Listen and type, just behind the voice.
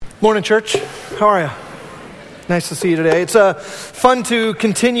Morning, church. How are you? Nice to see you today. It's fun to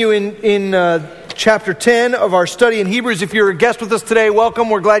continue in chapter 10 of our study in Hebrews. If you're a guest with us today,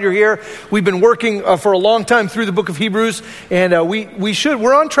 welcome. We're glad you're here. We've been working for a long time through the book of Hebrews, and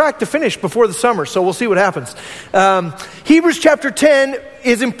we're on track to finish before the summer, so we'll see what happens. Hebrews chapter 10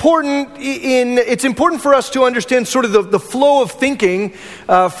 is important. It's important for us to understand sort of the flow of thinking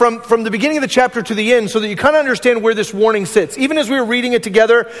from the beginning of the chapter to the end, so that you kind of understand where this warning sits. Even as we were reading it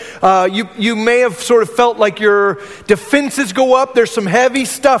together, you may have sort of felt like your defenses go up. There's some heavy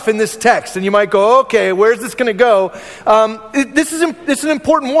stuff in this text, and you might go, okay, where's this going to go? This is an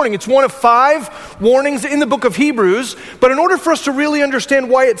important warning. It's one of 5 warnings in the book of Hebrews, but in order for us to really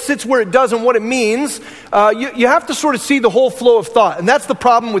understand why it sits where it does and what it means, you have to sort of see the whole flow of thought. And that's the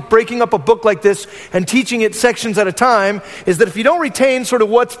problem with breaking up a book like this and teaching it sections at a time, is that if you don't retain sort of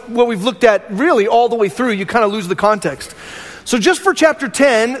what we've looked at really all the way through, you kind of lose the context. So just for chapter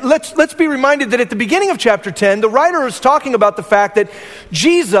 10, let's be reminded that at the beginning of chapter 10, the writer is talking about the fact that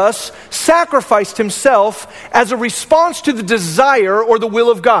Jesus sacrificed himself as a response to the desire or the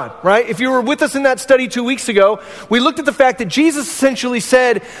will of God, right? If you were with us in that study 2 weeks ago, we looked at the fact that Jesus essentially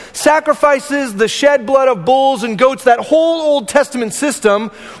said sacrifices, the shed blood of bulls and goats, that whole Old Testament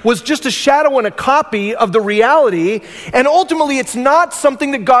system was just a shadow and a copy of the reality, and ultimately it's not something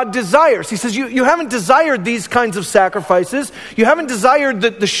that God desires. He says, you haven't desired these kinds of sacrifices. You haven't desired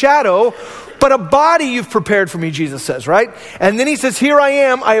the shadow, but a body you've prepared for me, Jesus says, right? And then he says, here I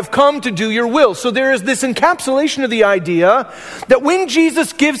am, I have come to do your will. So there is this encapsulation of the idea that when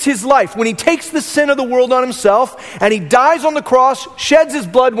Jesus gives his life, when he takes the sin of the world on himself, and he dies on the cross, sheds his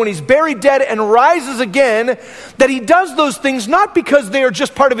blood when he's buried dead and rises again, that he does those things not because they are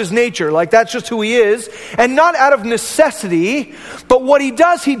just part of his nature, like that's just who he is, and not out of necessity, but what he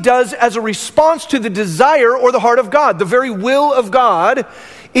does as a response to the desire or the heart of God. The very will of God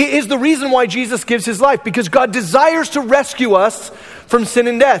is the reason why Jesus gives his life, because God desires to rescue us from sin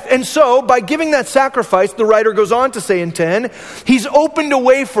and death. And so, by giving that sacrifice, the writer goes on to say in 10, he's opened a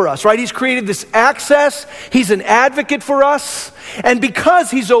way for us, right? He's created this access. He's an advocate for us. And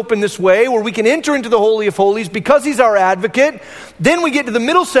because he's opened this way where we can enter into the Holy of Holies, because he's our advocate, then we get to the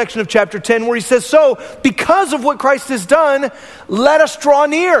middle section of chapter 10 where he says, so, because of what Christ has done, let us draw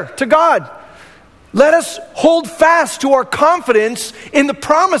near to God. Let us hold fast to our confidence in the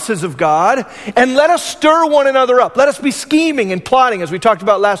promises of God, and let us stir one another up. Let us be scheming and plotting, as we talked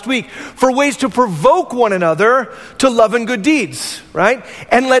about last week, for ways to provoke one another to love and good deeds, right?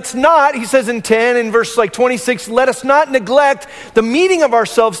 And let's not, he says in 10, in verse 26, let us not neglect the meeting of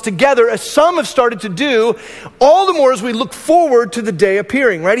ourselves together, as some have started to do, all the more as we look forward to the day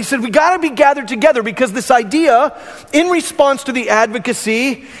appearing, right? He said we got to be gathered together, because this idea, in response to the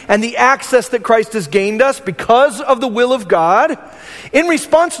advocacy and the access that Christ has gained us because of the will of God, in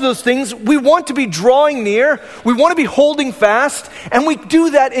response to those things, we want to be drawing near, we want to be holding fast, and we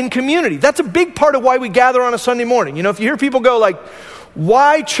do that in community. That's a big part of why we gather on a Sunday morning. You know, if you hear people go like,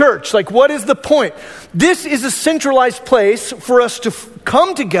 why church? Like, what is the point? This is a centralized place for us to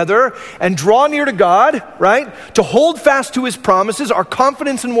come together and draw near to God, right? To hold fast to his promises, our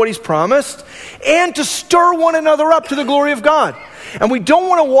confidence in what he's promised, and to stir one another up to the glory of God. And we don't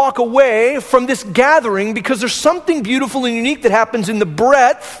want to walk away from this gathering, because there's something beautiful and unique that happens in the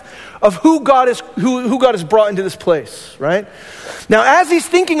breadth of who God has brought into this place, right? Now, as he's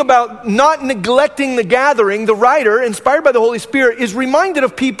thinking about not neglecting the gathering, the writer, inspired by the Holy Spirit, is reminded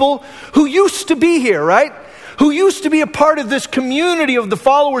of people who used to be here, right? Who used to be a part of this community of the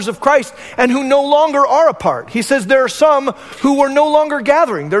followers of Christ and who no longer are a part. He says there are some who are no longer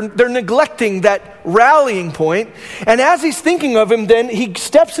gathering. They're neglecting that rallying point. And as he's thinking of him, then he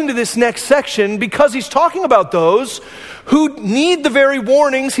steps into this next section, because he's talking about those who need the very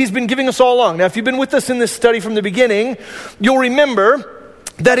warnings he's been giving us all along. Now, if you've been with us in this study from the beginning, you'll remember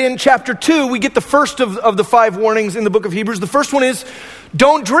that in chapter 2, we get the first of the 5 warnings in the book of Hebrews. The first one is,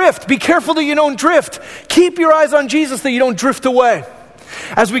 don't drift. Be careful that you don't drift. Keep your eyes on Jesus, that you don't drift away.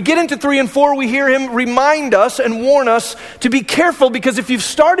 As we get into 3 and 4, we hear him remind us and warn us to be careful, because if you've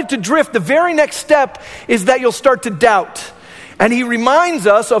started to drift, the very next step is that you'll start to doubt. And he reminds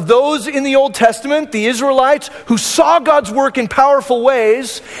us of those in the Old Testament, the Israelites, who saw God's work in powerful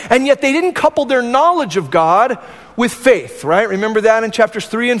ways, and yet they didn't couple their knowledge of God with faith, right? Remember that in chapters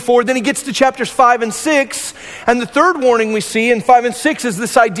 3 and 4. Then he gets to chapters 5 and 6, and the third warning we see in 5 and 6 is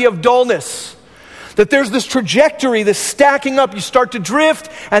this idea of dullness. That there's this trajectory, this stacking up. You start to drift,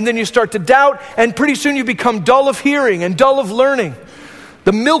 and then you start to doubt, and pretty soon you become dull of hearing and dull of learning.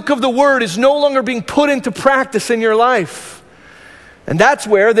 The milk of the word is no longer being put into practice in your life. And that's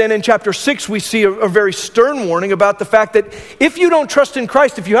where then in chapter 6 we see a very stern warning about the fact that if you don't trust in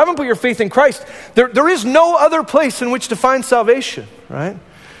Christ, if you haven't put your faith in Christ, there is no other place in which to find salvation, right?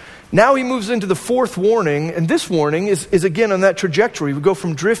 Now he moves into the fourth warning, and this warning is again on that trajectory. We go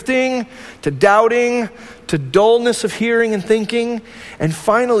from drifting to doubting to dullness of hearing and thinking, and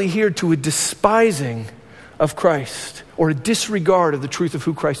finally here to a despising of Christ or a disregard of the truth of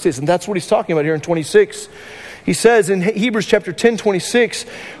who Christ is. And that's what he's talking about here in 26. He says in Hebrews chapter 10, 26,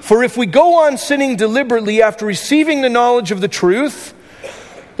 "For if we go on sinning deliberately after receiving the knowledge of the truth,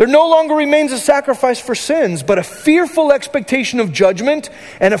 there no longer remains a sacrifice for sins, but a fearful expectation of judgment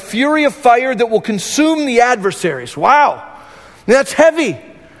and a fury of fire that will consume the adversaries." Wow, that's heavy.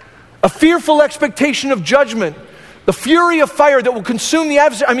 A fearful expectation of judgment, the fury of fire that will consume the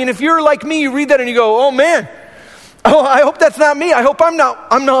adversary. I mean, if you're like me, you read that and you go, "Oh man, oh, I hope that's not me. I hope I'm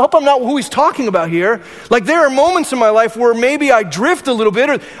not who he's talking about here." Like there are moments in my life where maybe I drift a little bit,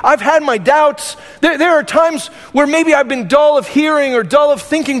 or I've had my doubts. There are times where maybe I've been dull of hearing or dull of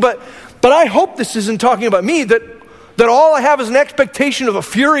thinking, but I hope this isn't talking about me, that all I have is an expectation of a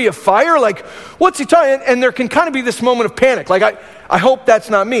fury of fire. Like, what's he talking? And there can kind of be this moment of panic. Like, I hope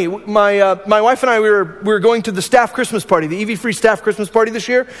that's not me. My wife and I, we were going to the staff Christmas party, the EV Free staff Christmas party this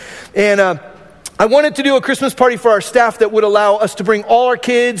year, and I wanted to do a Christmas party for our staff that would allow us to bring all our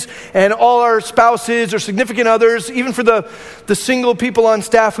kids and all our spouses or significant others, even for the single people on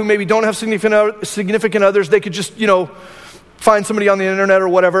staff who maybe don't have significant others. They could just, find somebody on the internet or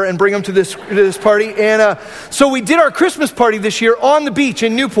whatever and bring them to this party. And so we did our Christmas party this year on the beach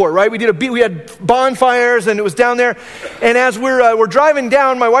in Newport, right? We had bonfires and it was down there. And as we're driving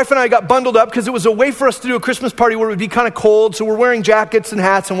down, my wife and I got bundled up because it was a way for us to do a Christmas party where it would be kind of cold. So we're wearing jackets and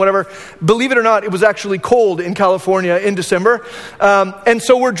hats and whatever. Believe it or not, it was actually cold in California in December. And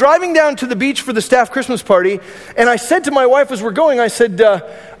so we're driving down to the beach for the staff Christmas party. And I said to my wife as we're going, I said,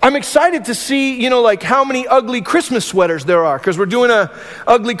 I'm excited to see, like how many ugly Christmas sweaters there are, because we're doing a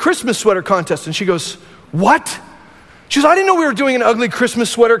ugly Christmas sweater contest. And she goes, "What?" She goes, "I didn't know we were doing an ugly Christmas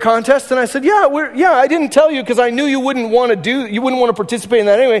sweater contest." And I said, yeah, I didn't tell you because I knew you wouldn't want to participate in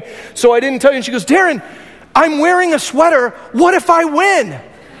that anyway. So I didn't tell you. And she goes, "Darren, I'm wearing a sweater. What if I win?"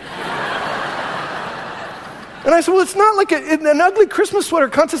 And I said, well, it's not like an ugly Christmas sweater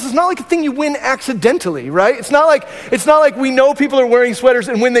contest is not like a thing you win accidentally, right? It's not like we know people are wearing sweaters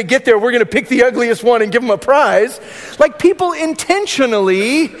and when they get there, we're going to pick the ugliest one and give them a prize. Like people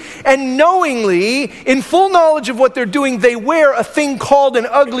intentionally and knowingly, in full knowledge of what they're doing, they wear a thing called an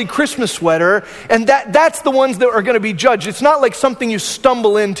ugly Christmas sweater, and that's the ones that are going to be judged. It's not like something you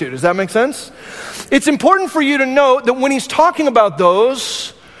stumble into. Does that make sense? It's important for you to note that when he's talking about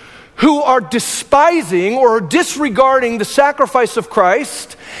those who are despising or disregarding the sacrifice of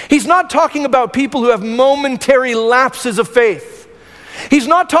Christ, he's not talking about people who have momentary lapses of faith. He's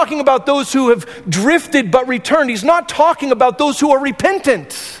not talking about those who have drifted but returned. He's not talking about those who are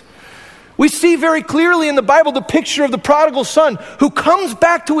repentant. We see very clearly in the Bible the picture of the prodigal son who comes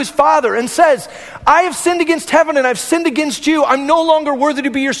back to his father and says, "I have sinned against heaven and I've sinned against you. I'm no longer worthy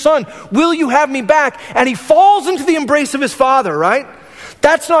to be your son. Will you have me back?" And he falls into the embrace of his father, right?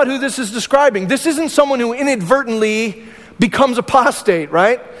 That's not who this is describing. This isn't someone who inadvertently becomes apostate,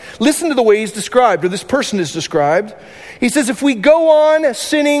 right? Listen to the way he's described, or this person is described. He says, if we go on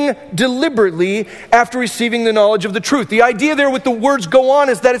sinning deliberately after receiving the knowledge of the truth. The idea there with the words "go on"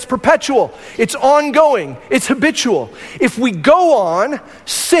 is that it's perpetual. It's ongoing. It's habitual. If we go on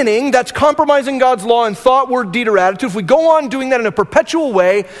sinning, that's compromising God's law in thought, word, deed, or attitude. If we go on doing that in a perpetual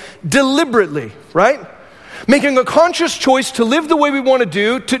way, deliberately, right? Making a conscious choice to live the way we want to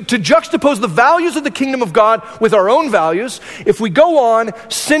do, to juxtapose the values of the kingdom of God with our own values. If we go on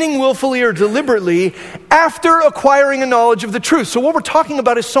sinning willfully or deliberately after acquiring a knowledge of the truth. So what we're talking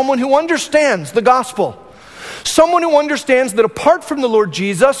about is someone who understands the gospel. Someone who understands that apart from the Lord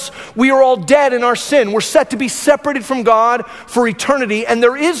Jesus, we are all dead in our sin. We're set to be separated from God for eternity, and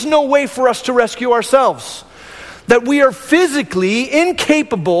there is no way for us to rescue ourselves. That we are physically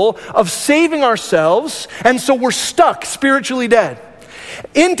incapable of saving ourselves, and so we're stuck, spiritually dead.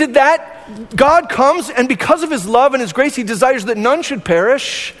 Into that, God comes, and because of his love and his grace, he desires that none should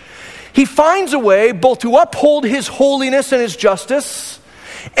perish. He finds a way both to uphold his holiness and his justice,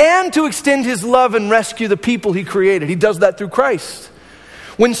 and to extend his love and rescue the people he created. He does that through Christ.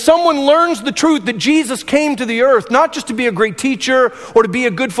 When someone learns the truth that Jesus came to the earth, not just to be a great teacher or to be a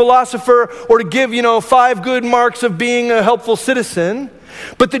good philosopher or to give, 5 good marks of being a helpful citizen,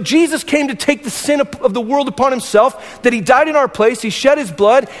 but that Jesus came to take the sin of the world upon himself, that he died in our place, he shed his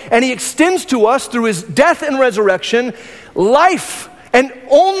blood, and he extends to us through his death and resurrection, life, and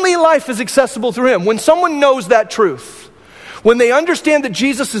only life is accessible through him. When someone knows that truth, when they understand that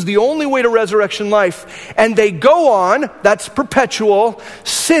Jesus is the only way to resurrection life, and they go on, that's perpetual,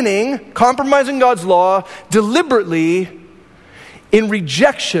 sinning, compromising God's law, deliberately in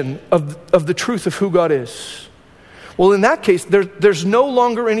rejection of the truth of who God is. Well, in that case, there's no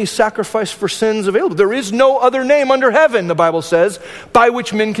longer any sacrifice for sins available. There is no other name under heaven, the Bible says, by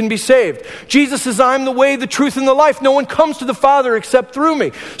which men can be saved. Jesus says, I'm the way, the truth, and the life. No one comes to the Father except through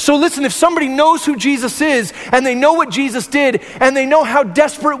me. So listen, if somebody knows who Jesus is, and they know what Jesus did, and they know how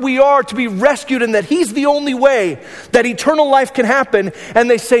desperate we are to be rescued, and that he's the only way that eternal life can happen, and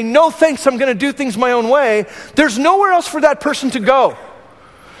they say, no thanks, I'm going to do things my own way, there's nowhere else for that person to go.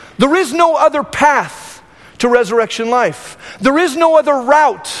 There is no other path to resurrection life. There is no other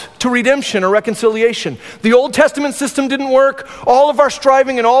route to redemption or reconciliation. The Old Testament system didn't work. All of our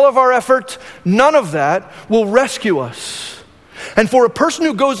striving and all of our effort, none of that will rescue us. And for a person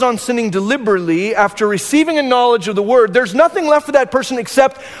who goes on sinning deliberately after receiving a knowledge of the word, there's nothing left for that person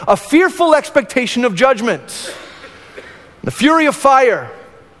except a fearful expectation of judgment, the fury of fire,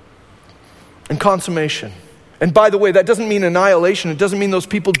 and consummation. And by the way, that doesn't mean annihilation. It doesn't mean those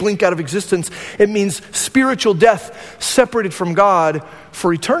people blink out of existence. It means spiritual death, separated from God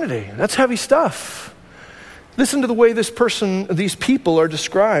for eternity. That's heavy stuff. Listen to the way these people are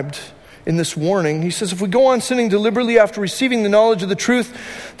described in this warning. He says, if we go on sinning deliberately after receiving the knowledge of the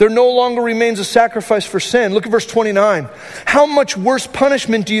truth, there no longer remains a sacrifice for sin. Look at verse 29. How much worse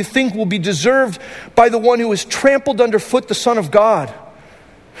punishment do you think will be deserved by the one who has trampled underfoot the Son of God,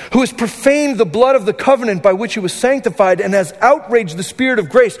 who has profaned the blood of the covenant by which he was sanctified and has outraged the Spirit of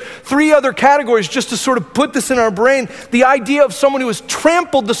grace? Three other categories just to sort of put this in our brain. The idea of someone who has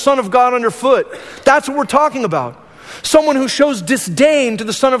trampled the Son of God underfoot. That's what we're talking about. Someone who shows disdain to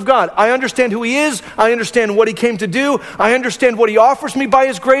the Son of God. I understand who he is. I understand what he came to do. I understand what he offers me by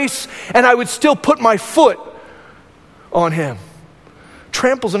his grace. And I would still put my foot on him.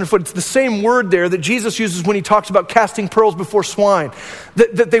 Tramples underfoot. It's the same word there that Jesus uses when he talks about casting pearls before swine.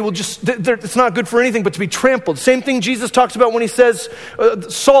 That they will just, it's not good for anything but to be trampled. Same thing Jesus talks about when he says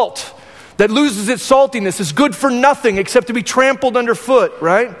salt that loses its saltiness is good for nothing except to be trampled underfoot,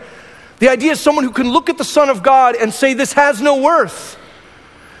 right? The idea is someone who can look at the Son of God and say this has no worth.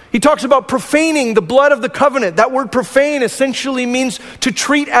 He talks about profaning the blood of the covenant. That word profane essentially means to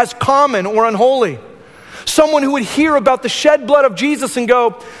treat as common or unholy. Someone who would hear about the shed blood of Jesus and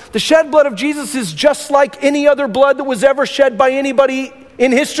go, the shed blood of Jesus is just like any other blood that was ever shed by anybody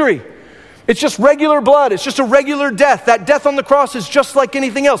in history. It's just regular blood. It's just a regular death. That death on the cross is just like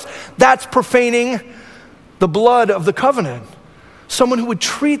anything else. That's profaning the blood of the covenant. Someone who would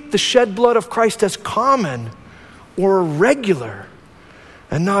treat the shed blood of Christ as common or regular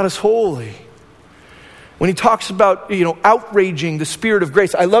and not as holy. When he talks about, outraging the Spirit of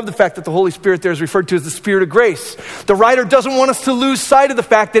grace, I love the fact that the Holy Spirit there is referred to as the Spirit of grace. The writer doesn't want us to lose sight of the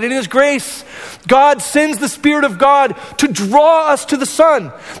fact that in his grace, God sends the Spirit of God to draw us to the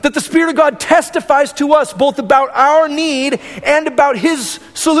Son. That the Spirit of God testifies to us both about our need and about his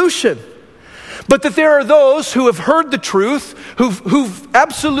solution. But that there are those who have heard the truth, who've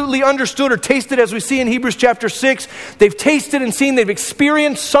absolutely understood or tasted, as we see in Hebrews chapter 6. They've tasted and seen, they've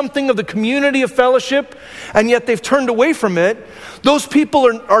experienced something of the community of fellowship, and yet they've turned away from it. Those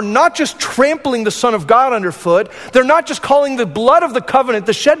people are not just trampling the Son of God underfoot. They're not just calling the blood of the covenant,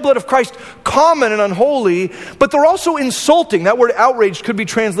 the shed blood of Christ, common and unholy, but they're also insulting. That word outraged could be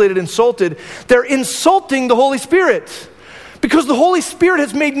translated insulted. They're insulting the Holy Spirit. Because the Holy Spirit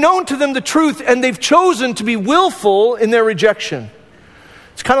has made known to them the truth, and they've chosen to be willful in their rejection.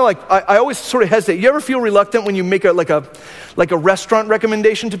 It's kind of like, I always sort of hesitate. You ever feel reluctant when you make a restaurant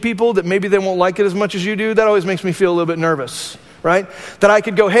recommendation to people that maybe they won't like it as much as you do? That always makes me feel a little bit nervous, right? That I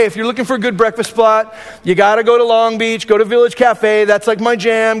could go, hey, if you're looking for a good breakfast spot, you got to go to Long Beach, go to Village Cafe. That's like my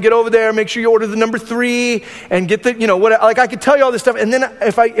jam. Get over there, make sure you order the number 3 and get the, I could tell you all this stuff. And then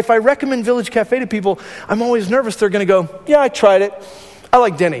if I recommend Village Cafe to people, I'm always nervous. They're going to go, yeah, I tried it. I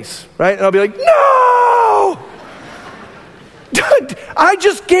like Denny's, right? And I'll be like, no! I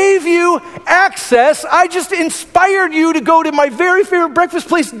just gave you access. I just inspired you to go to my very favorite breakfast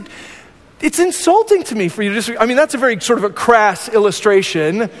place. It's insulting to me for you to disagree. I mean, that's a very sort of a crass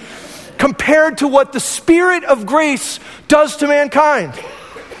illustration compared to what the Spirit of grace does to mankind.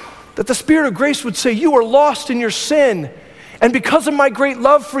 That the Spirit of grace would say, you are lost in your sin, and because of my great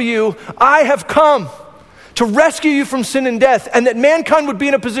love for you, I have come to rescue you from sin and death, and that mankind would be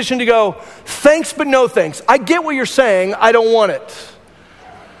in a position to go, thanks but no thanks. I get what you're saying, I don't want it.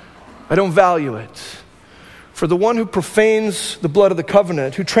 I don't value it. For the one who profanes the blood of the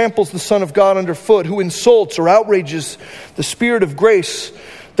covenant, who tramples the Son of God underfoot, who insults or outrages the Spirit of grace,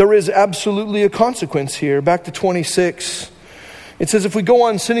 there is absolutely a consequence here. Back to 26. It says, if we go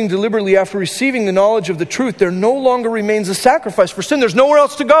on sinning deliberately after receiving the knowledge of the truth, there no longer remains a sacrifice for sin. There's nowhere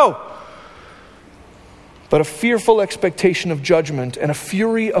else to go but a fearful expectation of judgment and a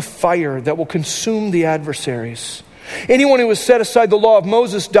fury of fire that will consume the adversaries. Anyone who has set aside the law of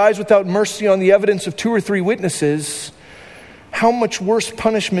Moses dies without mercy on the evidence of 2 or 3 witnesses. How much worse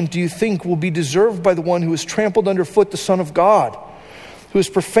punishment do you think will be deserved by the one who has trampled underfoot the Son of God, who has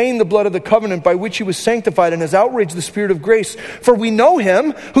profaned the blood of the covenant by which he was sanctified and has outraged the Spirit of grace? For we know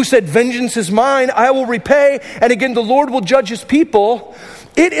him who said, vengeance is mine, I will repay, and again the Lord will judge his people.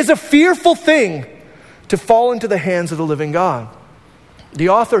 It is a fearful thing to fall into the hands of the living God. The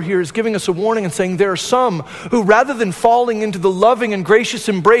author here is giving us a warning and saying there are some who, rather than falling into the loving and gracious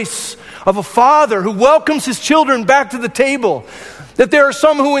embrace of a father who welcomes his children back to the table, that there are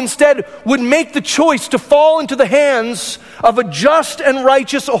some who instead would make the choice to fall into the hands of a just and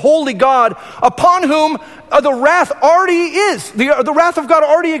righteous, a holy God, upon whom the wrath already is. The wrath of God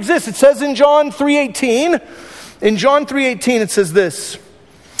already exists. It says in John 3:18, it says this,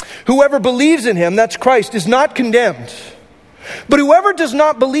 whoever believes in him, that's Christ, is not condemned. But whoever does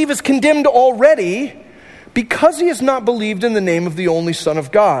not believe is condemned already because he has not believed in the name of the only Son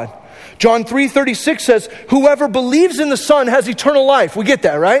of God. John 3:36 says, whoever believes in the Son has eternal life. We get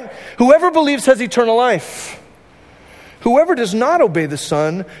that, right? Whoever believes has eternal life. Whoever does not obey the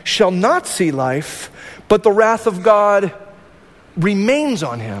Son shall not see life, but the wrath of God remains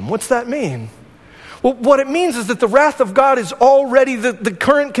on him. What's that mean? Well, what it means is that the wrath of God is already the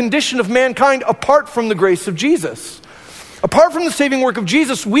current condition of mankind apart from the grace of Jesus. Apart from the saving work of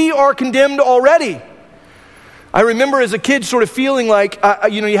Jesus, we are condemned already. I remember as a kid sort of feeling like,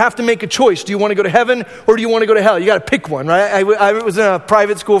 you have to make a choice. Do you want to go to heaven or do you want to go to hell? You got to pick one, right? I was in a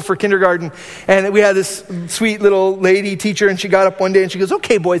private school for kindergarten, and we had this sweet little lady teacher, and she got up one day and she goes,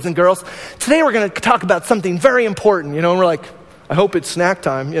 okay, boys and girls, today we're going to talk about something very important, and we're like, I hope it's snack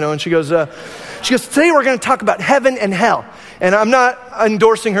time, and she goes, today we're going to talk about heaven and hell. And I'm not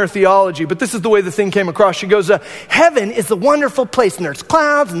endorsing her theology, but this is the way the thing came across. She goes, heaven is the wonderful place, and there's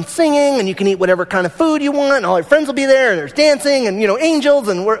clouds and singing, and you can eat whatever kind of food you want, and all your friends will be there, and there's dancing, and, angels,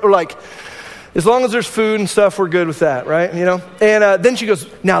 and we're like, as long as there's food and stuff, we're good with that, right? And then she goes,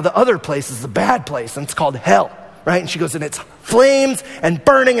 now the other place is the bad place, and it's called hell, right? And she goes, and it's flames and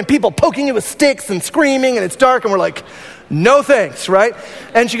burning and people poking you with sticks and screaming, and it's dark, and we're like, no thanks, right?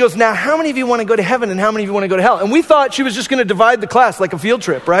 And she goes, now how many of you want to go to heaven and how many of you want to go to hell? And we thought she was just going to divide the class like a field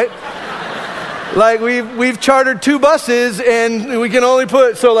trip, right? Like we've chartered 2 buses and we can only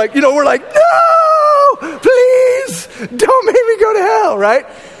put, so we're like, no, please don't make me go to hell, right?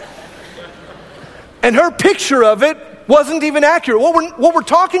 And her picture of it wasn't even accurate. What we're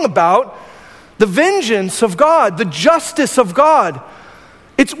talking about, the vengeance of God, the justice of God,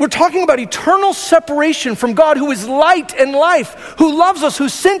 we're talking about eternal separation from God, who is light and life, who loves us, who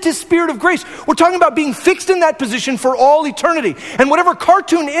sent his Spirit of grace. We're talking about being fixed in that position for all eternity. And whatever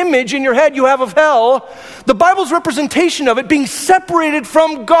cartoon image in your head you have of hell, the Bible's representation of it, being separated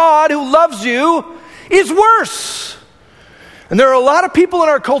from God who loves you, is worse. And there are a lot of people in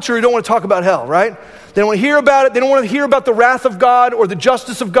our culture who don't want to talk about hell, right? They don't want to hear about it. They don't want to hear about the wrath of God or the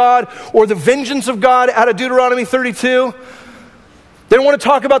justice of God or the vengeance of God out of Deuteronomy 32. They don't want to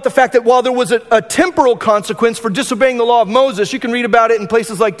talk about the fact that while there was a temporal consequence for disobeying the law of Moses, you can read about it in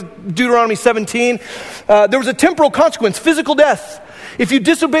places like Deuteronomy 17, there was a temporal consequence, physical death. If you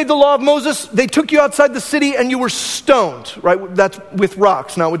disobeyed the law of Moses, they took you outside the city and you were stoned, right? That's with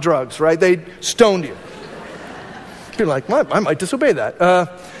rocks, not with drugs, right? They stoned you. You're like, I might disobey that.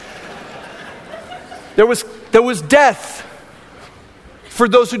 There was death for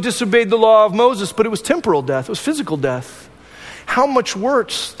those who disobeyed the law of Moses, but it was temporal death. It was physical death. How much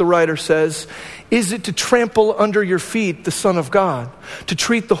worse, the writer says, is it to trample under your feet the Son of God, to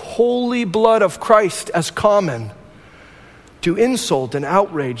treat the holy blood of Christ as common, to insult and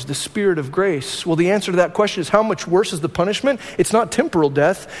outrage the Spirit of grace? Well, the answer to that question is, how much worse is the punishment? It's not temporal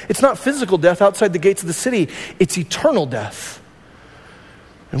death. It's not physical death outside the gates of the city. It's eternal death.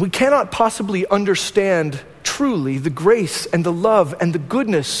 And we cannot possibly understand truly the grace and the love and the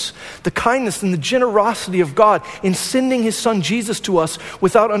goodness, the kindness and the generosity of God in sending his Son Jesus to us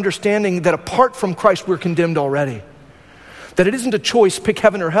without understanding that apart from Christ we're condemned already. That it isn't a choice, pick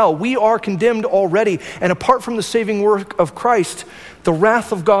heaven or hell. We are condemned already, and apart from the saving work of Christ, the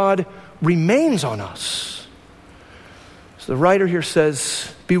wrath of God remains on us. So the writer here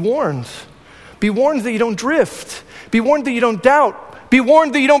says, be warned. Be warned that you don't drift. Be warned that you don't doubt. Be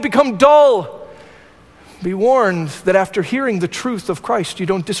warned that you don't become dull. Be warned that after hearing the truth of Christ, you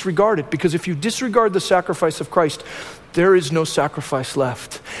don't disregard it. Because if you disregard the sacrifice of Christ, there is no sacrifice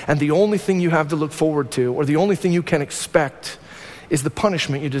left. And the only thing you have to look forward to, or the only thing you can expect, is the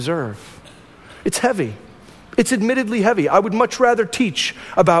punishment you deserve. It's heavy. It's admittedly heavy. I would much rather teach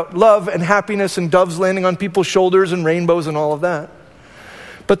about love and happiness and doves landing on people's shoulders and rainbows and all of that.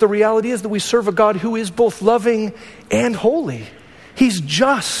 But the reality is that we serve a God who is both loving and holy. He's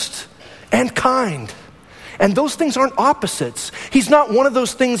just and kind. And those things aren't opposites. He's not one of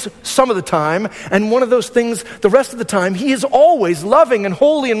those things some of the time and one of those things the rest of the time. He is always loving and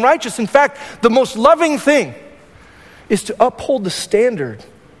holy and righteous. In fact, the most loving thing is to uphold the standard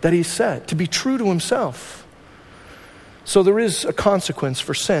that He set, to be true to Himself. So there is a consequence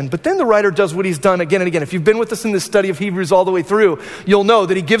for sin. But then the writer does what he's done again and again. If you've been with us in this study of Hebrews all the way through, you'll know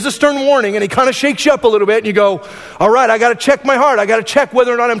that he gives a stern warning and he kind of shakes you up a little bit and you go, all right, I got to check my heart. I got to check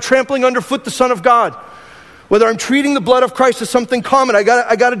whether or not I'm trampling underfoot the Son of God, whether I'm treating the blood of Christ as something common. I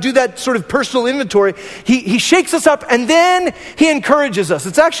got to do that sort of personal inventory. He shakes us up and then he encourages us.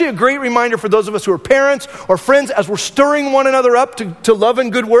 It's actually a great reminder for those of us who are parents or friends as we're stirring one another up to love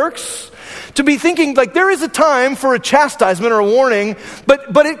and good works, to be thinking like there is a time for a chastisement or a warning,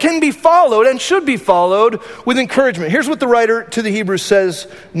 but it can be followed and should be followed with encouragement. Here's what the writer to the Hebrews says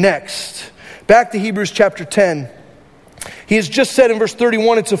next. Back to Hebrews chapter 10. He has just said in verse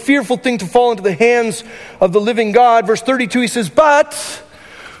 31, it's a fearful thing to fall into the hands of the living God. Verse 32, he says, but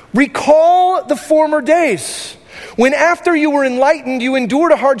recall the former days, when after you were enlightened, you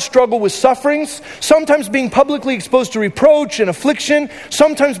endured a hard struggle with sufferings, sometimes being publicly exposed to reproach and affliction,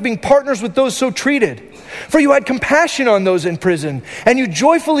 sometimes being partners with those so treated. For you had compassion on those in prison, and you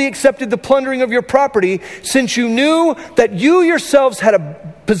joyfully accepted the plundering of your property, since you knew that you yourselves had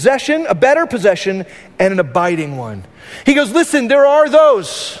a better possession, and an abiding one. He goes, listen, there are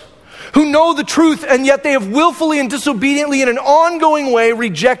those who know the truth, and yet they have willfully and disobediently in an ongoing way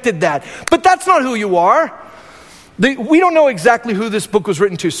rejected that. But that's not who you are. We don't know exactly who this book was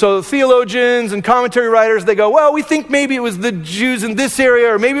written to. So theologians and commentary writers, they go, well, we think maybe it was the Jews in this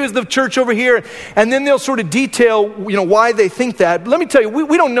area, or maybe it was the church over here. And then they'll sort of detail, why they think that. But let me tell you,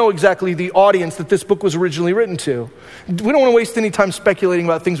 we don't know exactly the audience that this book was originally written to. We don't want to waste any time speculating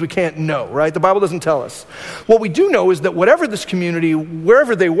about things we can't know, right? The Bible doesn't tell us. What we do know is that whatever this community,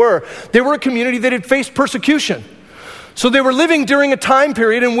 wherever they were a community that had faced persecution. So they were living during a time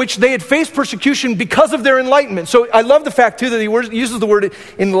period in which they had faced persecution because of their enlightenment. So I love the fact, too, that he uses the word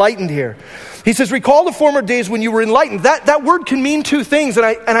enlightened here. He says, recall the former days when you were enlightened. That word can mean two things, and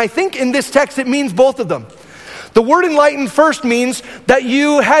I think in this text it means both of them. The word enlightened first means that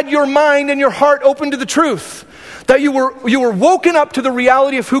you had your mind and your heart open to the truth. That you were woken up to the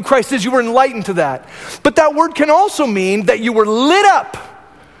reality of who Christ is. You were enlightened to that. But that word can also mean that you were lit up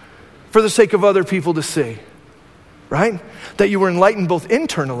for the sake of other people to see. Right? That you were enlightened both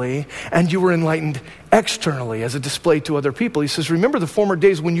internally and you were enlightened externally as a display to other people. He says, remember the former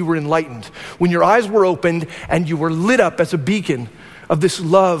days when you were enlightened, when your eyes were opened and you were lit up as a beacon of this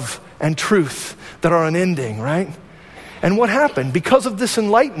love and truth that are unending, right? And what happened? Because of this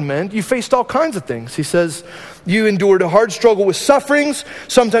enlightenment, you faced all kinds of things. He says, you endured a hard struggle with sufferings,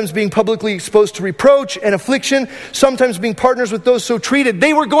 sometimes being publicly exposed to reproach and affliction, sometimes being partners with those so treated.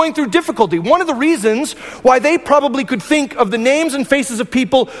 They were going through difficulty. One of the reasons why they probably could think of the names and faces of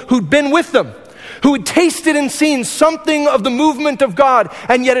people who'd been with them, who had tasted and seen something of the movement of God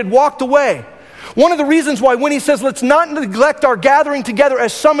and yet had walked away. One of the reasons why when he says, let's not neglect our gathering together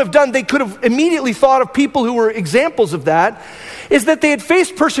as some have done, they could have immediately thought of people who were examples of that, is that they had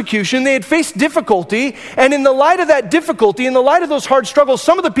faced persecution, they had faced difficulty, and in the light of that difficulty, in the light of those hard struggles,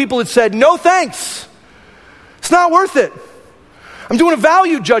 some of the people had said, no thanks, it's not worth it. I'm doing a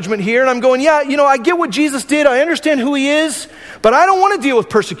value judgment here, and I'm going, I get what Jesus did, I understand who he is, but I don't want to deal with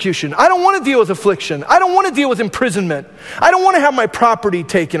persecution. I don't want to deal with affliction. I don't want to deal with imprisonment. I don't want to have my property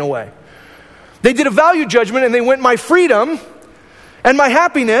taken away. They did a value judgment and they went, my freedom and my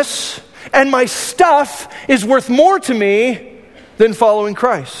happiness and my stuff is worth more to me than following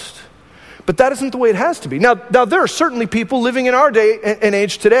Christ. But that isn't the way it has to be. Now there are certainly people living in our day and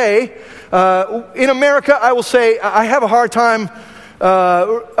age today. In America, I will say I have a hard time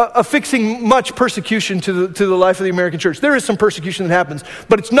affixing much persecution to the life of the American church. There is some persecution that happens,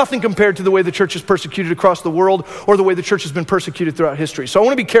 but it's nothing compared to the way the church is persecuted across the world or the way the church has been persecuted throughout history. So I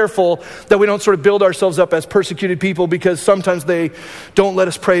want to be careful that we don't sort of build ourselves up as persecuted people because sometimes they don't let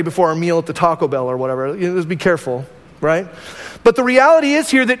us pray before our meal at the Taco Bell or whatever. Just be careful, right? But the reality is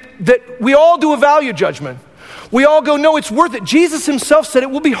here that we all do a value judgment. We all go, no, it's worth it. Jesus himself said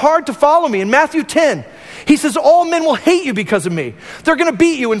it will be hard to follow me. In Matthew 10, he says, all men will hate you because of me. They're going to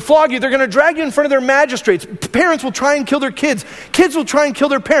beat you and flog you. They're going to drag you in front of their magistrates. Parents will try and kill their kids. Kids will try and kill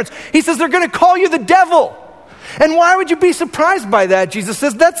their parents. He says, they're going to call you the devil. And why would you be surprised by that? Jesus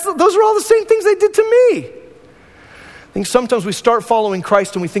says, those are all the same things they did to me. I think sometimes we start following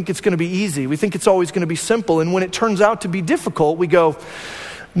Christ and we think it's going to be easy. We think it's always going to be simple. And when it turns out to be difficult, we go,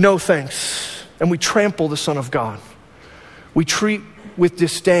 no thanks. And we trample the Son of God. We treat with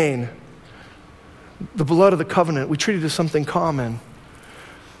disdain the blood of the covenant. We treat it as something common.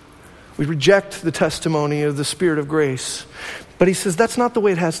 We reject the testimony of the Spirit of grace. But he says that's not the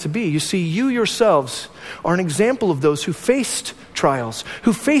way it has to be. You see, you yourselves are an example of those who faced trials,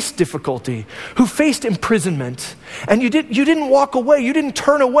 who faced difficulty, who faced imprisonment. And you didn't walk away. You didn't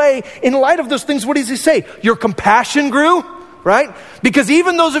turn away. In light of those things, what does he say? Your compassion grew, right? Because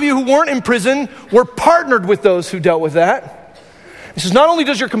even those of you who weren't in prison were partnered with those who dealt with that. He says, not only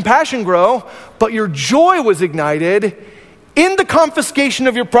does your compassion grow, but your joy was ignited in the confiscation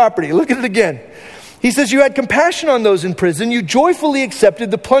of your property. Look at it again. He says, you had compassion on those in prison. You joyfully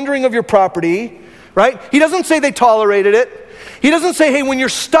accepted the plundering of your property, right? He doesn't say they tolerated it. He doesn't say, hey, when your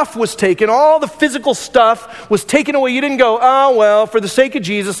stuff was taken, all the physical stuff was taken away, you didn't go, oh, well, for the sake of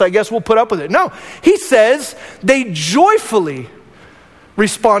Jesus, I guess we'll put up with it. No, he says they joyfully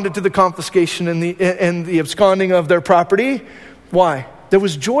responded to the confiscation and the absconding of their property. Why? There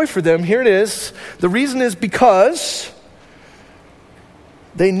was joy for them. Here it is. The reason is because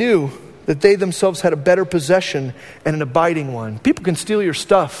they knew that they themselves had a better possession and an abiding one. People can steal your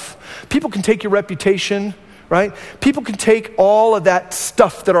stuff. People can take your reputation, right? People can take all of that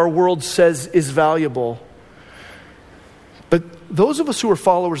stuff that our world says is valuable. But those of us who are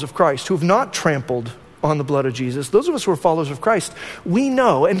followers of Christ, who have not trampled on the blood of Jesus, those of us who are followers of Christ, we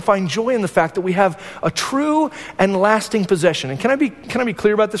know and find joy in the fact that we have a true and lasting possession. And can I be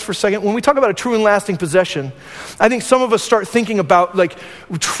clear about this for a second? When we talk about a true and lasting possession, I think some of us start thinking about like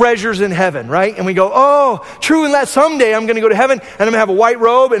treasures in heaven, right? And we go, oh, true and someday I'm going to go to heaven and I'm going to have a white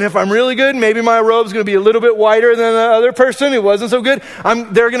robe, and if I'm really good, maybe my robe's going to be a little bit whiter than the other person who wasn't so good.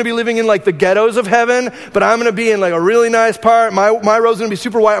 They're going to be living in like the ghettos of heaven, but I'm going to be in like a really nice part. My robe's going to be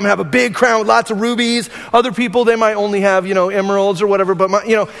super white. I'm going to have a big crown with lots of rubies. Other people, they might only have, emeralds or whatever, but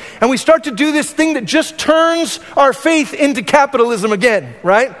and we start to do this thing that just turns our faith into capitalism again,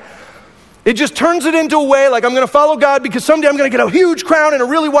 right? It just turns it into a way like I'm going to follow God because someday I'm going to get a huge crown and a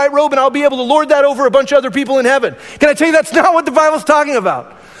really white robe and I'll be able to lord that over a bunch of other people in heaven. Can I tell you that's not what the Bible's talking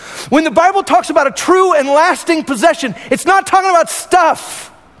about? When the Bible talks about a true and lasting possession, it's not talking about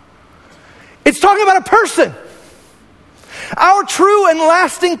stuff. It's talking about a person. Our true and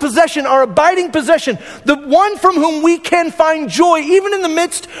lasting possession, our abiding possession, the one from whom we can find joy even in the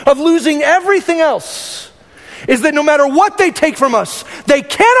midst of losing everything else, is that no matter what they take from us, they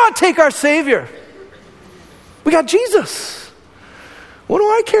cannot take our Savior. We got Jesus. What do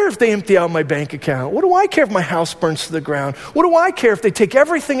I care if they empty out my bank account? What do I care if my house burns to the ground? What do I care if they take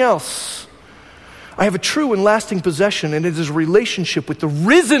everything else? I have a true and lasting possession, and it is a relationship with the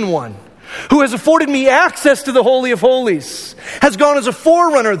risen one, who has afforded me access to the Holy of Holies, has gone as a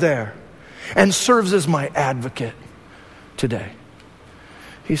forerunner there, and serves as my advocate today.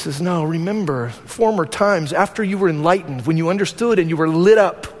 He says, no, remember former times after you were enlightened, when you understood and you were lit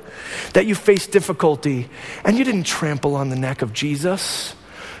up, that you faced difficulty, and you didn't trample on the neck of Jesus.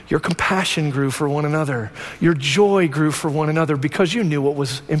 Your compassion grew for one another. Your joy grew for one another because you knew what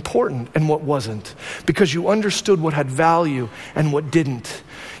was important and what wasn't. Because you understood what had value and what didn't.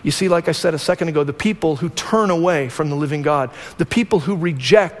 You see, like I said a second ago, the people who turn away from the living God, the people who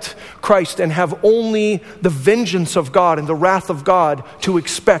reject Christ and have only the vengeance of God and the wrath of God to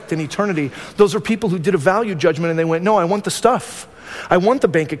expect in eternity, those are people who did a value judgment and they went, no, I want the stuff. I want the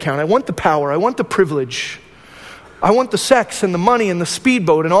bank account. I want the power. I want the privilege. I want the sex and the money and the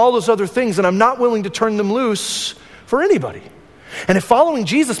speedboat and all those other things, and I'm not willing to turn them loose for anybody. And if following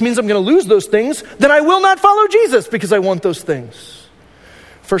Jesus means I'm going to lose those things, then I will not follow Jesus because I want those things.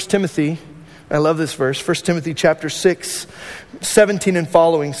 1 Timothy, I love this verse, 1 Timothy chapter 6, 17 and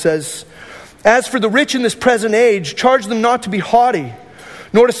following says, as for the rich in this present age, charge them not to be haughty,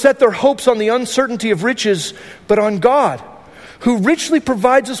 nor to set their hopes on the uncertainty of riches, but on God, who richly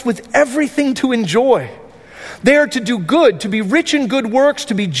provides us with everything to enjoy. They are to do good, to be rich in good works,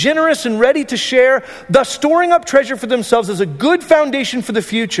 to be generous and ready to share, thus storing up treasure for themselves as a good foundation for the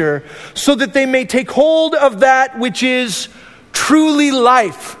future, so that they may take hold of that which is truly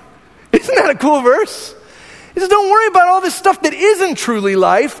life. Isn't that a cool verse? He says, don't worry about all this stuff that isn't truly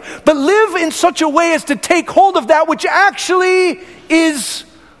life, but live in such a way as to take hold of that which actually is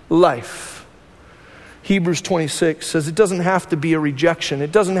life. Hebrews 26 says it doesn't have to be a rejection.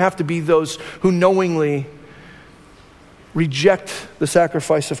 It doesn't have to be those who knowingly reject the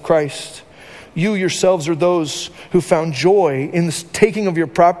sacrifice of You yourselves are those who found joy in the taking of your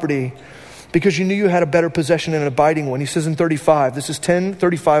property, because you knew you had a better possession and an abiding one. He says in 35, this is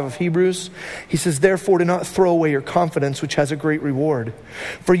 10:35 of Hebrews. He says, therefore do not throw away your confidence, which has a great reward.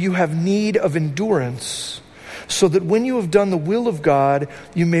 For you have need of endurance, so that when you have done the will of God,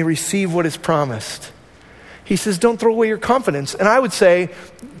 you may receive what is promised. He says, don't throw away your confidence. And I would say,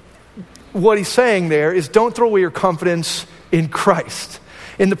 what he's saying there is don't throw away your confidence in Christ,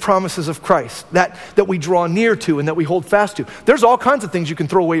 in the promises of Christ, that we draw near to and that we hold fast to. There's all kinds of things you can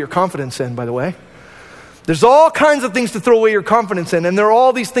throw away your confidence in, by the way. There's all kinds of things to throw away your confidence in, and there are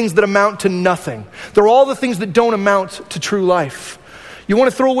all these things that amount to nothing. There are all the things that don't amount to true life. You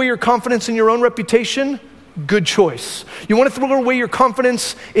want to throw away your confidence in your own reputation? Good choice. You want to throw away your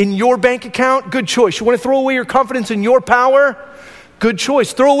confidence in your bank account? Good choice. You want to throw away your confidence in your power? Good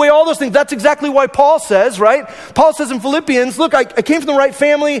choice. Throw away all those things. That's exactly why Paul says, right? Paul says in Philippians, look, I came from the right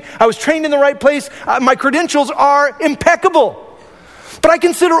family. I was trained in the right place. My credentials are impeccable. But I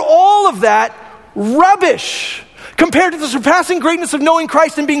consider all of that rubbish compared to the surpassing greatness of knowing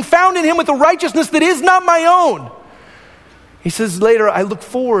Christ and being found in him with a righteousness that is not my own. He says later, I look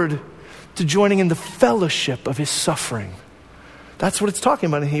forward to joining in the fellowship of his suffering. That's what it's talking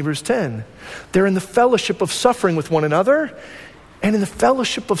about in Hebrews 10. They're in the fellowship of suffering with one another and in the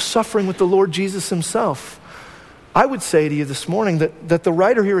fellowship of suffering with the Lord Jesus himself. I would say to you this morning that the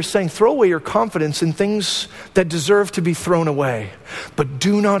writer here is saying, throw away your confidence in things that deserve to be thrown away, but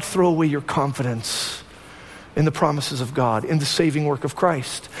do not throw away your confidence in the promises of God, in the saving work of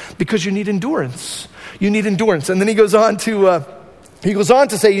Christ, because you need endurance. You need endurance. And then he goes on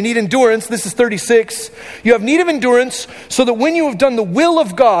to say, you need endurance. This is 36. You have need of endurance so that when you have done the will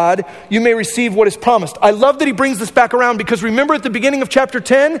of God, you may receive what is promised. I love that he brings this back around, because remember at the beginning of chapter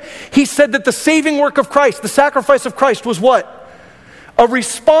 10, he said that the saving work of Christ, the sacrifice of Christ, was what? A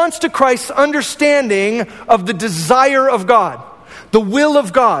response to Christ's understanding of the desire of God, the will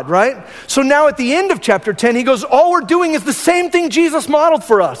of God, right? So now at the end of chapter 10, he goes, all we're doing is the same thing Jesus modeled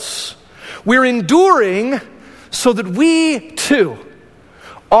for us. We're enduring so that we too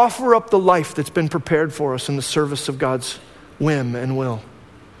offer up the life that's been prepared for us in the service of God's whim and will.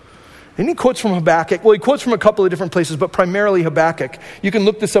 And he quotes from Habakkuk. Well, he quotes from a couple of different places, but primarily Habakkuk. You can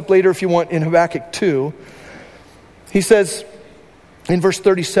look this up later if you want in Habakkuk 2. He says in verse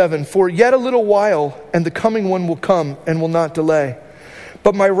 37, for yet a little while and the coming one will come and will not delay.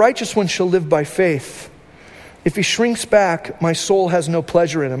 But my righteous one shall live by faith. If he shrinks back, my soul has no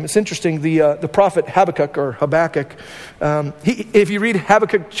pleasure in him. It's interesting, the prophet Habakkuk, if you read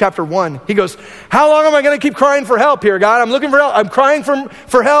Habakkuk chapter 1, he goes, how long am I going to keep crying for help here, God? I'm looking for help. I'm crying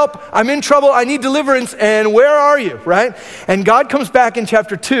for help. I'm in trouble. I need deliverance. And where are you, right? And God comes back in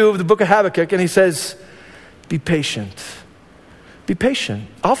chapter 2 of the book of Habakkuk and he says, be patient. Be patient.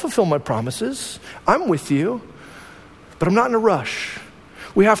 I'll fulfill my promises. I'm with you, but I'm not in a rush.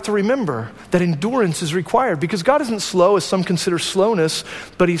 We have to remember that endurance is required, because God isn't slow as some consider slowness,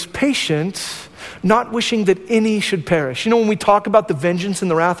 but he's patient, not wishing that any should perish. You know, when we talk about the vengeance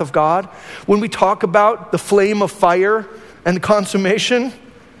and the wrath of God, when we talk about the flame of fire and the consummation,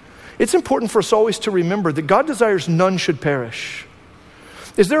 it's important for us always to remember that God desires none should perish.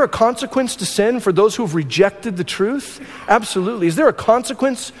 Is there a consequence to sin for those who have rejected the truth? Absolutely. Is there a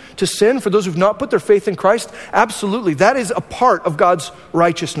consequence to sin for those who have not put their faith in Christ? Absolutely. That is a part of God's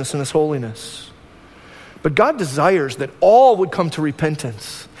righteousness and his holiness. But God desires that all would come to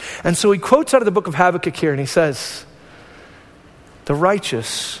repentance. And so he quotes out of the book of Habakkuk here and he says, the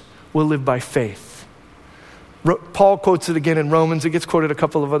righteous will live by faith. Paul quotes it again in Romans. It gets quoted a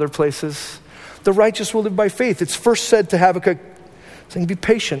couple of other places. The righteous will live by faith. It's first said to Habakkuk, saying, be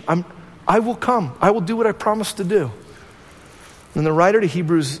patient. I will come. I will do what I promised to do. And the writer to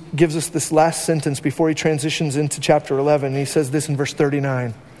Hebrews gives us this last sentence before he transitions into chapter 11. He says this in verse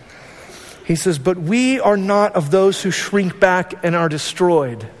 39. He says, but we are not of those who shrink back and are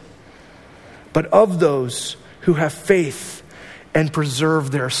destroyed, but of those who have faith and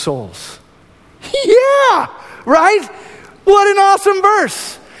preserve their souls. Yeah, right? What an awesome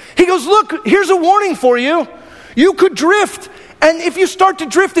verse. He goes, look, here's a warning for you. You could drift. And if you start to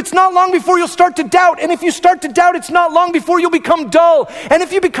drift, it's not long before you'll start to doubt. And if you start to doubt, it's not long before you'll become dull. And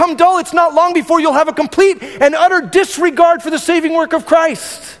if you become dull, it's not long before you'll have a complete and utter disregard for the saving work of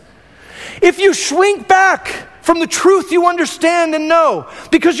Christ. If you shrink back from the truth you understand and know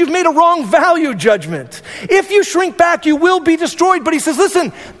because you've made a wrong value judgment, if you shrink back, you will be destroyed. But he says,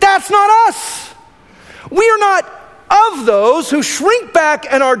 listen, that's not us. We are not of those who shrink back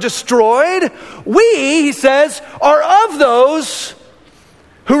and are destroyed. We, he says, are of those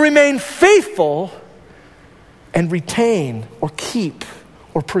who remain faithful and retain or keep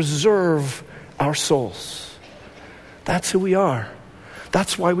or preserve our souls. That's who we are.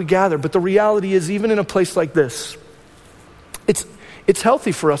 That's why we gather. But the reality is, even in a place like this, it's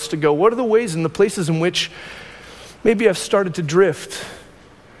healthy for us to go, what are the ways and the places in which maybe I've started to drift?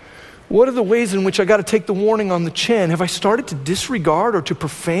 What are the ways in which I got to take the warning on the chin? Have I started to disregard or to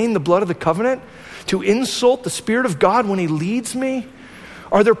profane the blood of the covenant? To insult the Spirit of God when he leads me?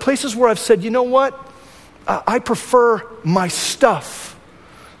 Are there places where I've said, you know what? I prefer my stuff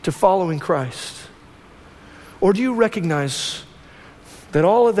to following Christ? Or do you recognize that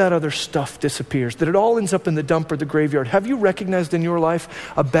all of that other stuff disappears, that it all ends up in the dump or the graveyard? Have you recognized in your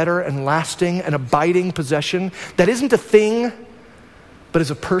life a better and lasting and abiding possession that isn't a thing, but is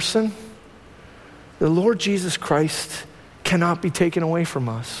a person? The Lord Jesus Christ cannot be taken away from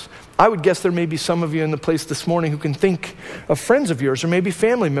us. I would guess there may be some of you in the place this morning who can think of friends of yours, or maybe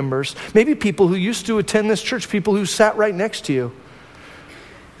family members, maybe people who used to attend this church, people who sat right next to you,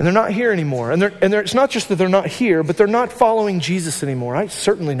 and they're not here anymore. And it's not just that they're not here, but they're not following Jesus anymore. I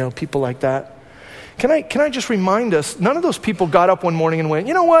certainly know people like that. Can I just remind us, none of those people got up one morning and went,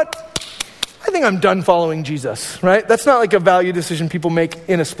 you know what? I think I'm done following Jesus, right? That's not like a value decision people make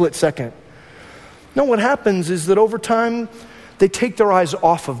in a split second. No, what happens is that over time, they take their eyes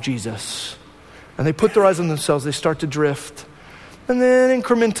off of Jesus and they put their eyes on themselves. They start to drift. And then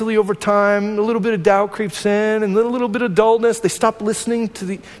incrementally over time, a little bit of doubt creeps in and a little bit of dullness. They stop listening to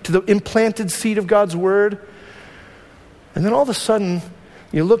the implanted seed of God's word. And then all of a sudden,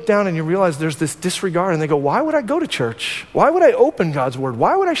 you look down and you realize there's this disregard, and they go, why would I go to church? Why would I open God's word?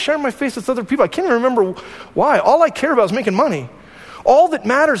 Why would I share my faith with other people? I can't even remember why. All I care about is making money. All that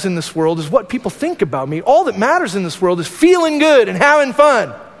matters in this world is what people think about me. All that matters in this world is feeling good and having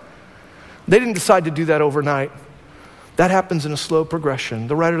fun. They didn't decide to do that overnight. That happens in a slow progression.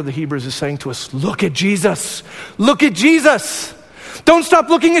 The writer of the Hebrews is saying to us, look at Jesus. Look at Jesus. Don't stop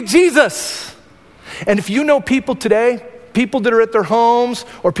looking at Jesus. And if you know people today, people that are at their homes,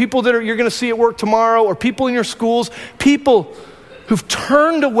 or people that you're going to see at work tomorrow, or people in your schools, people who've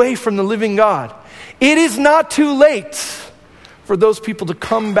turned away from the living God, it is not too late for those people to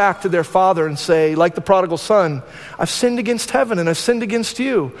come back to their Father and say, like the prodigal son, I've sinned against heaven and I've sinned against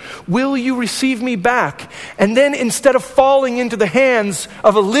you. Will you receive me back? And then instead of falling into the hands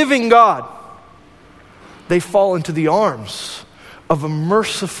of a living God, they fall into the arms of a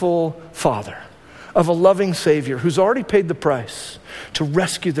merciful Father, of a loving Savior who's already paid the price to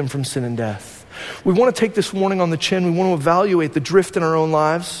rescue them from sin and death. We want to take this warning on the chin. We want to evaluate the drift in our own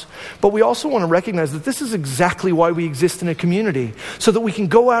lives. But we also want to recognize that this is exactly why we exist in a community. So that we can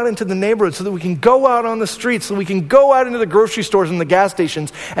go out into the neighborhood, so that we can go out on the streets, so we can go out into the grocery stores and the gas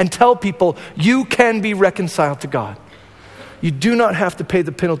stations and tell people, you can be reconciled to God. You do not have to pay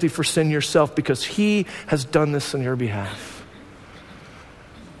the penalty for sin yourself because he has done this on your behalf.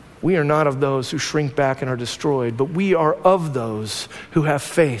 We are not of those who shrink back and are destroyed, but we are of those who have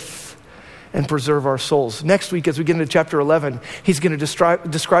faith and preserve our souls. Next week, as we get into chapter 11, he's going to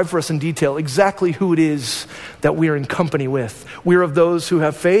describe for us in detail exactly who it is that we are in company with. We're of those who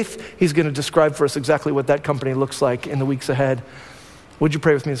have faith. He's going to describe for us exactly what that company looks like in the weeks ahead. Would you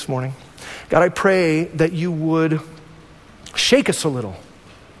pray with me this morning? God, I pray that you would shake us a little,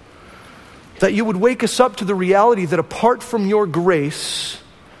 that you would wake us up to the reality that apart from your grace,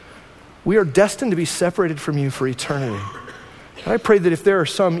 we are destined to be separated from you for eternity. And I pray that if there are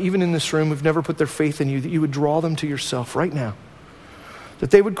some, even in this room, who've never put their faith in you, that you would draw them to yourself right now.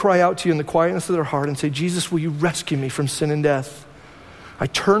 That they would cry out to you in the quietness of their heart and say, Jesus, will you rescue me from sin and death? I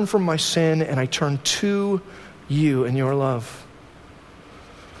turn from my sin and I turn to you and your love.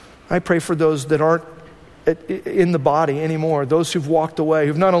 I pray for those that aren't in the body anymore, those who've walked away,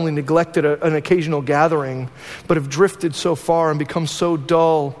 who've not only neglected an occasional gathering, but have drifted so far and become so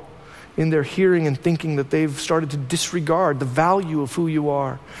dull in their hearing and thinking that they've started to disregard the value of who you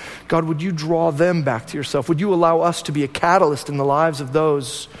are. God, would you draw them back to yourself? Would you allow us to be a catalyst in the lives of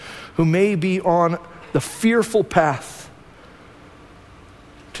those who may be on the fearful path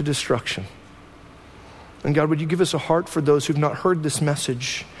to destruction? And God, would you give us a heart for those who've not heard this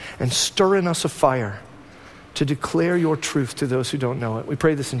message and stir in us a fire to declare your truth to those who don't know it? We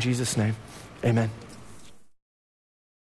pray this in Jesus' name. Amen.